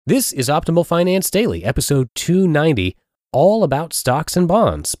This is Optimal Finance Daily, episode 290, all about stocks and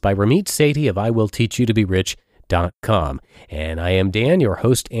bonds by Ramit Sethi of IWillTeachYouToBeRich.com. And I am Dan, your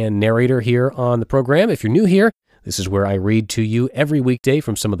host and narrator here on the program. If you're new here, this is where I read to you every weekday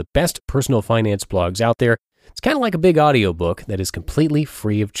from some of the best personal finance blogs out there. It's kind of like a big audiobook that is completely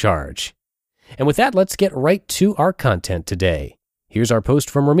free of charge. And with that, let's get right to our content today. Here's our post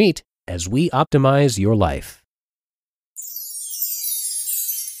from Ramit as we optimize your life.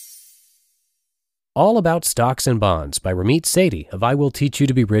 All About Stocks and Bonds by Ramit Sethi of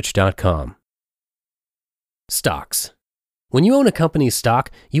IWillTeachYouToBeRich.com. Stocks. When you own a company's stock,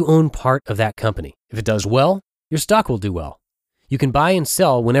 you own part of that company. If it does well, your stock will do well. You can buy and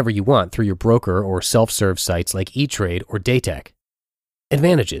sell whenever you want through your broker or self-serve sites like E-Trade or Daytech.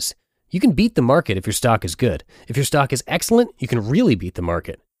 Advantages. You can beat the market if your stock is good. If your stock is excellent, you can really beat the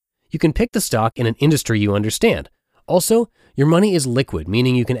market. You can pick the stock in an industry you understand. Also, your money is liquid,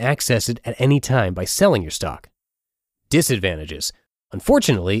 meaning you can access it at any time by selling your stock. Disadvantages.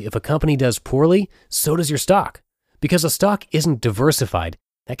 Unfortunately, if a company does poorly, so does your stock. Because a stock isn't diversified,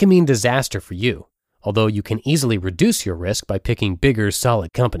 that can mean disaster for you, although you can easily reduce your risk by picking bigger,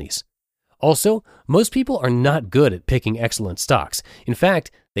 solid companies. Also, most people are not good at picking excellent stocks. In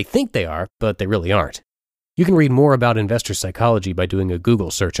fact, they think they are, but they really aren't. You can read more about investor psychology by doing a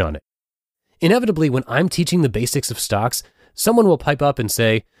Google search on it. Inevitably, when I'm teaching the basics of stocks, someone will pipe up and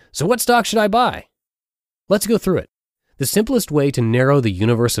say, "So what stock should I buy?" Let's go through it. The simplest way to narrow the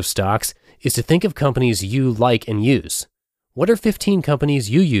universe of stocks is to think of companies you like and use. What are 15 companies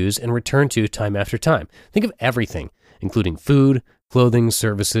you use and return to time after time? Think of everything, including food, clothing,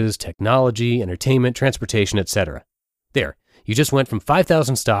 services, technology, entertainment, transportation, etc. There, you just went from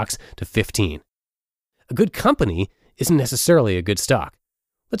 5,000 stocks to 15. A good company isn't necessarily a good stock.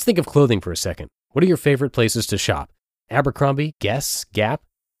 Let's think of clothing for a second. What are your favorite places to shop? Abercrombie, Guess, Gap?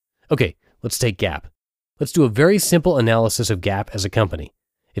 Okay, let's take Gap. Let's do a very simple analysis of Gap as a company.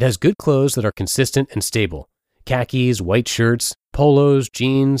 It has good clothes that are consistent and stable. Khakis, white shirts, polos,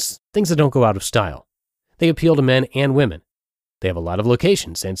 jeans, things that don't go out of style. They appeal to men and women. They have a lot of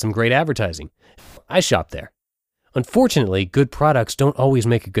locations and some great advertising. I shop there. Unfortunately, good products don't always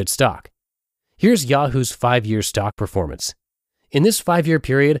make a good stock. Here's Yahoo's 5-year stock performance. In this 5-year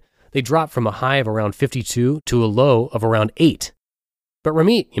period, they dropped from a high of around 52 to a low of around 8. But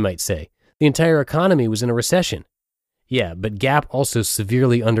Ramit, you might say, the entire economy was in a recession. Yeah, but Gap also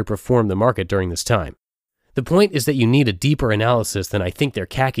severely underperformed the market during this time. The point is that you need a deeper analysis than I think their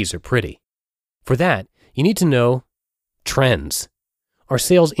khakis are pretty. For that, you need to know trends. Are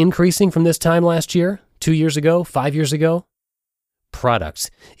sales increasing from this time last year, 2 years ago, 5 years ago? Products.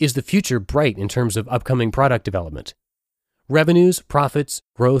 Is the future bright in terms of upcoming product development? Revenues, profits,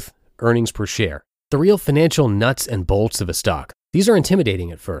 growth, earnings per share. The real financial nuts and bolts of a stock. These are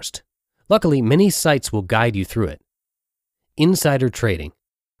intimidating at first. Luckily, many sites will guide you through it. Insider trading.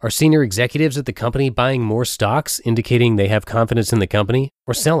 Are senior executives at the company buying more stocks, indicating they have confidence in the company,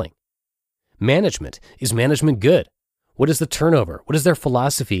 or selling? Management. Is management good? What is the turnover? What is their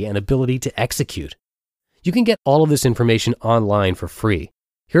philosophy and ability to execute? You can get all of this information online for free.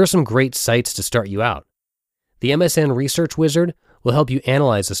 Here are some great sites to start you out. The MSN Research Wizard will help you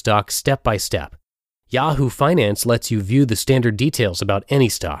analyze a stock step by step. Yahoo Finance lets you view the standard details about any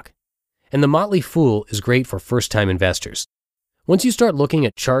stock. And The Motley Fool is great for first-time investors. Once you start looking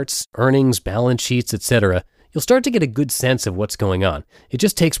at charts, earnings, balance sheets, etc., you'll start to get a good sense of what's going on. It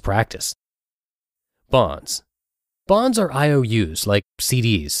just takes practice. Bonds. Bonds are IOUs, like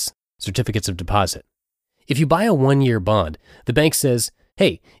CDs, certificates of deposit. If you buy a 1-year bond, the bank says,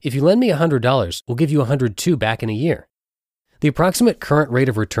 "Hey, if you lend me $100, we'll give you $102 back in a year." The approximate current rate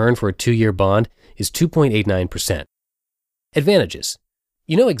of return for a 2-year bond is 2.89%. Advantages.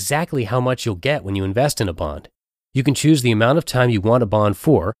 You know exactly how much you'll get when you invest in a bond. You can choose the amount of time you want a bond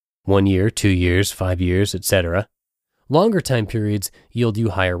for, 1 year, 2 years, 5 years, etc. Longer time periods yield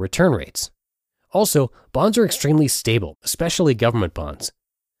you higher return rates. Also, bonds are extremely stable, especially government bonds.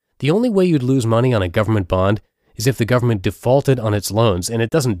 The only way you'd lose money on a government bond is if the government defaulted on its loans, and it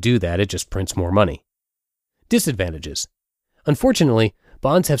doesn't do that, it just prints more money. Disadvantages. Unfortunately,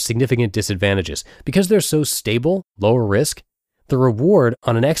 bonds have significant disadvantages. Because they're so stable, lower risk, the reward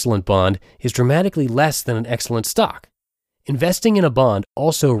on an excellent bond is dramatically less than an excellent stock. Investing in a bond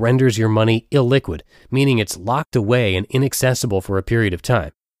also renders your money illiquid, meaning it's locked away and inaccessible for a period of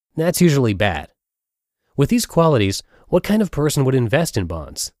time. That's usually bad. With these qualities, what kind of person would invest in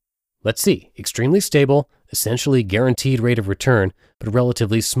bonds? Let's see. Extremely stable, essentially guaranteed rate of return, but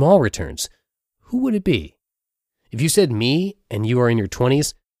relatively small returns. Who would it be? If you said me and you are in your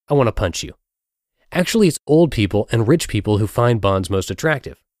 20s, I want to punch you. Actually, it's old people and rich people who find bonds most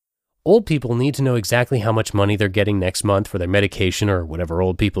attractive. Old people need to know exactly how much money they're getting next month for their medication or whatever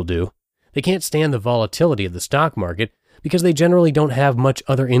old people do. They can't stand the volatility of the stock market because they generally don't have much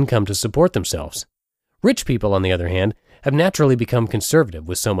other income to support themselves. Rich people, on the other hand, have naturally become conservative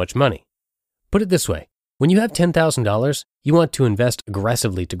with so much money. Put it this way. When you have $10,000, you want to invest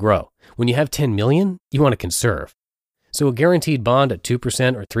aggressively to grow. When you have $10 million, you want to conserve. So a guaranteed bond at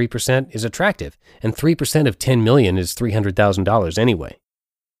 2% or 3% is attractive, and 3% of $10 million is $300,000 anyway.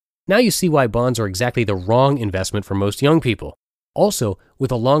 Now you see why bonds are exactly the wrong investment for most young people. Also,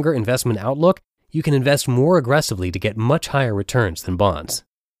 with a longer investment outlook, you can invest more aggressively to get much higher returns than bonds.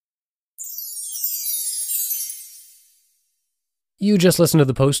 You just listened to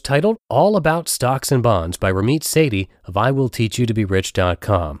the post titled All About Stocks and Bonds by Ramit Sethi of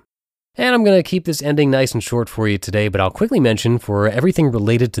IWillTeachYouToBeRich.com. And I'm going to keep this ending nice and short for you today, but I'll quickly mention for everything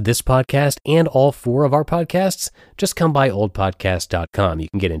related to this podcast and all 4 of our podcasts, just come by oldpodcast.com. You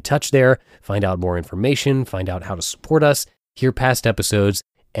can get in touch there, find out more information, find out how to support us, hear past episodes,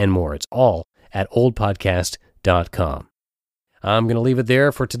 and more. It's all at oldpodcast.com. I'm going to leave it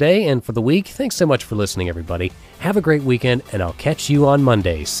there for today and for the week. Thanks so much for listening, everybody. Have a great weekend, and I'll catch you on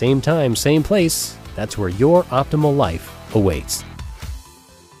Monday. Same time, same place. That's where your optimal life awaits.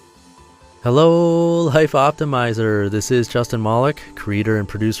 Hello, Life Optimizer. This is Justin Malik, creator and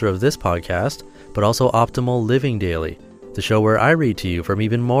producer of this podcast, but also Optimal Living Daily, the show where I read to you from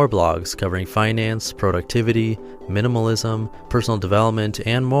even more blogs covering finance, productivity, minimalism, personal development,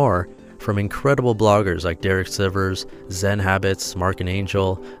 and more, from incredible bloggers like Derek Sivers, Zen Habits, Mark and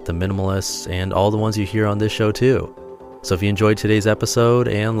Angel, The Minimalists, and all the ones you hear on this show too. So if you enjoyed today's episode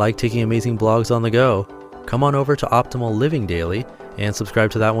and like taking amazing blogs on the go, come on over to Optimal Living Daily and subscribe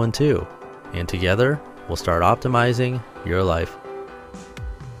to that one too. And together, we'll start optimizing your life.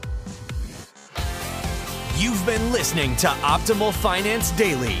 You've been listening to Optimal Finance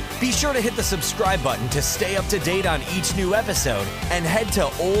Daily. Be sure to hit the subscribe button to stay up to date on each new episode and head to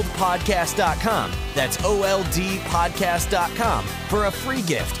oldpodcast.com. That's OLDpodcast.com for a free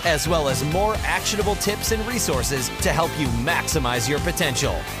gift as well as more actionable tips and resources to help you maximize your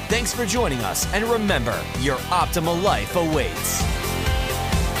potential. Thanks for joining us, and remember, your optimal life awaits.